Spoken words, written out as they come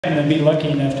To be lucky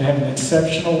enough to have an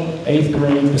exceptional 8th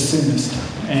grade bassoonist,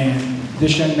 and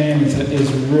this young man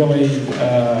is really,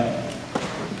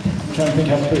 I'm trying to think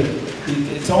how to put it,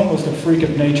 it's almost a freak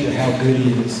of nature how good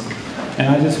he is. And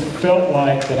I just felt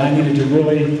like that I needed to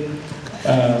really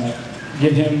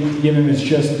give him his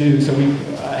just due. So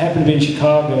I happened to be in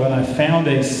Chicago, and I found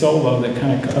a solo that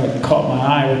kind of caught my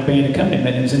eye with band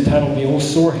accompaniment, and it was entitled "The Old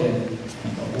Sorehead." I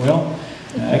thought, well,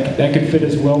 that could fit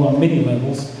as well on many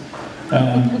levels.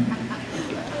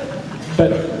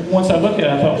 But once I looked at it,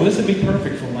 I thought, well, this would be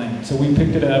perfect for Lane. So we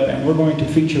picked it up, and we're going to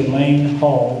feature Lane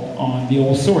Hall on The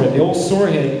Old Sorehead. The Old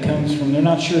Sorehead comes from, they're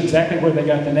not sure exactly where they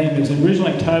got the name. It was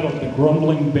originally titled The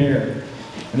Grumbling Bear.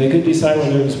 And they couldn't decide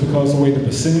whether it was because of the way the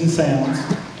bassoon sounds,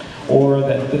 or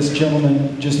that this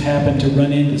gentleman just happened to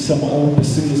run into some old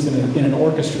bassoonist in an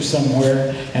orchestra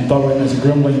somewhere and thought of it as a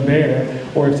grumbling bear,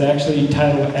 or if it's actually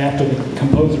titled after the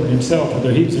composer himself,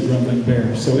 whether he was a grumbling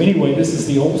bear. So anyway, this is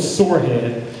The Old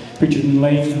Sorehead, featured in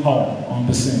Lane Hall on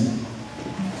bassoon.